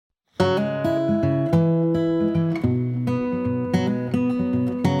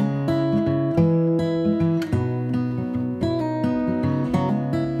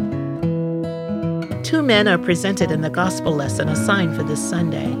men are presented in the gospel lesson assigned for this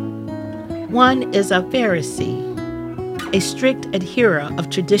Sunday. One is a Pharisee, a strict adherer of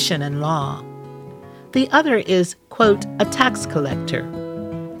tradition and law. The other is, quote, a tax collector,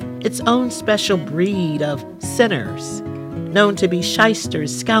 its own special breed of sinners, known to be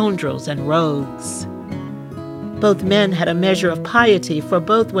shysters, scoundrels, and rogues. Both men had a measure of piety, for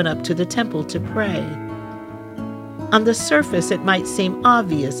both went up to the temple to pray. On the surface, it might seem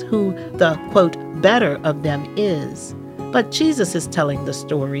obvious who the, quote, better of them is. But Jesus is telling the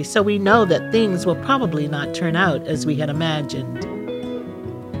story, so we know that things will probably not turn out as we had imagined.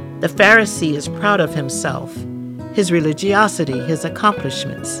 The Pharisee is proud of himself, his religiosity, his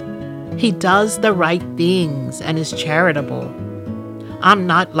accomplishments. He does the right things and is charitable. I'm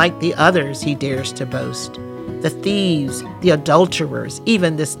not like the others, he dares to boast. The thieves, the adulterers,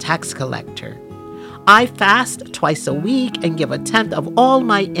 even this tax collector. I fast twice a week and give a tenth of all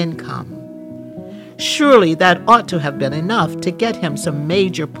my income. Surely that ought to have been enough to get him some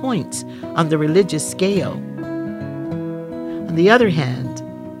major points on the religious scale. On the other hand,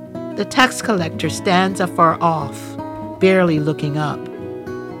 the tax collector stands afar off, barely looking up.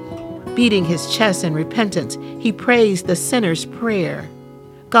 Beating his chest in repentance, he prays the sinner's prayer.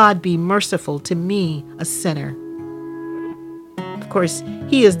 God, be merciful to me, a sinner. Of course,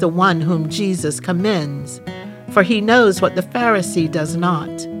 he is the one whom Jesus commends, for he knows what the Pharisee does not.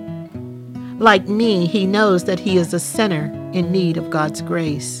 Like me, he knows that he is a sinner in need of God's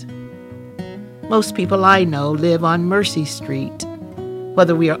grace. Most people I know live on Mercy Street,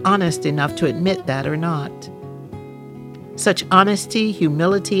 whether we are honest enough to admit that or not. Such honesty,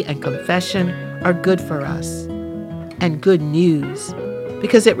 humility, and confession are good for us, and good news,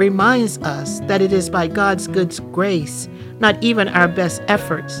 because it reminds us that it is by God's good grace, not even our best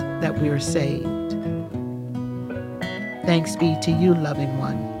efforts, that we are saved. Thanks be to you, loving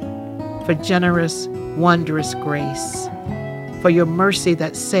one, for generous, wondrous grace, for your mercy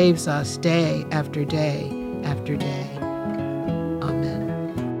that saves us day after day after day. Amen.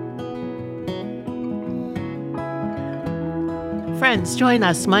 Friends, join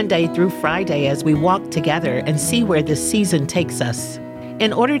us Monday through Friday as we walk together and see where this season takes us.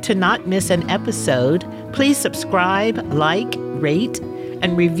 In order to not miss an episode, please subscribe, like, rate,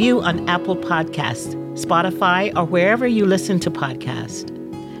 and review on Apple Podcasts, Spotify, or wherever you listen to podcasts.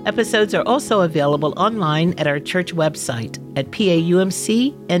 Episodes are also available online at our church website at paumcnyc.org.